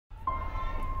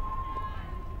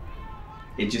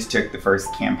It just took the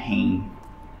first campaign.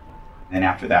 And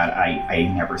after that, I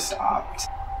never stopped.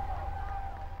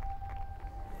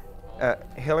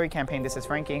 Hillary campaign, this is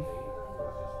Frankie.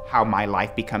 How my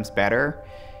life becomes better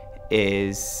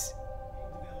is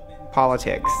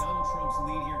politics.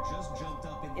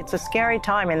 It's a scary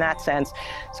time in that sense.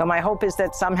 So my hope is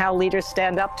that somehow leaders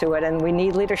stand up to it, and we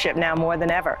need leadership now more than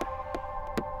ever.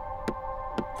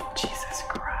 Jesus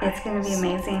Christ. It's going to be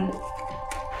amazing.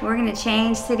 We're going to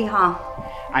change City Hall.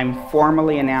 I'm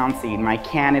formally announcing my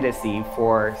candidacy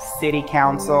for City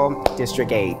Council,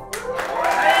 District 8.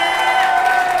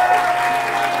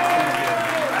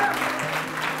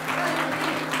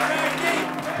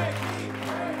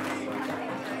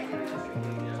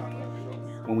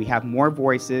 When we have more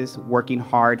voices working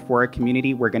hard for our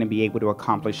community, we're going to be able to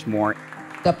accomplish more.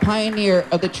 The pioneer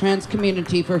of the trans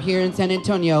community for here in San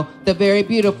Antonio, the very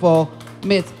beautiful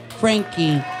Miss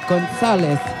Frankie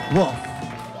Gonzales-Wolfe.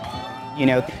 You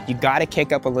know, you got to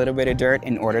kick up a little bit of dirt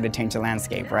in order to change the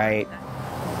landscape, right?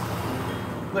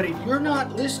 But if you're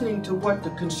not listening to what the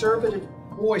conservative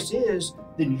voice is,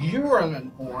 then you're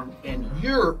uninformed and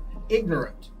you're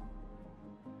ignorant.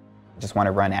 Just want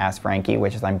to run as Frankie,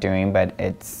 which is I'm doing, but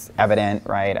it's evident,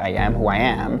 right? I am who I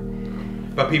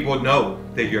am. But people know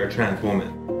that you're a trans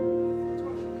woman.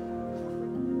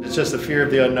 It's just the fear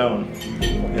of the unknown,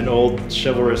 an old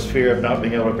chivalrous fear of not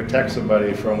being able to protect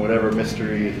somebody from whatever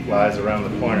mystery lies around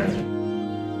the corner.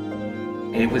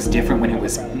 It was different when it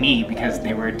was me because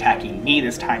they were attacking me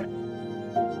this time.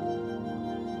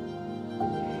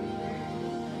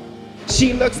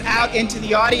 She looks out into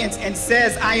the audience and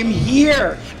says, I am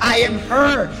here, I am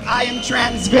her, I am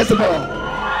transvisible.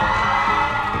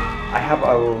 I have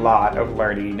a lot of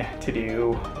learning to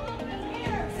do.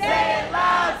 Say it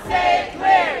loud, say it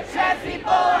clear, trans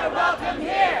people are welcome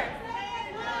here. Say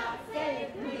it loud, say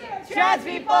it clear, trans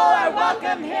people are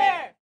welcome here.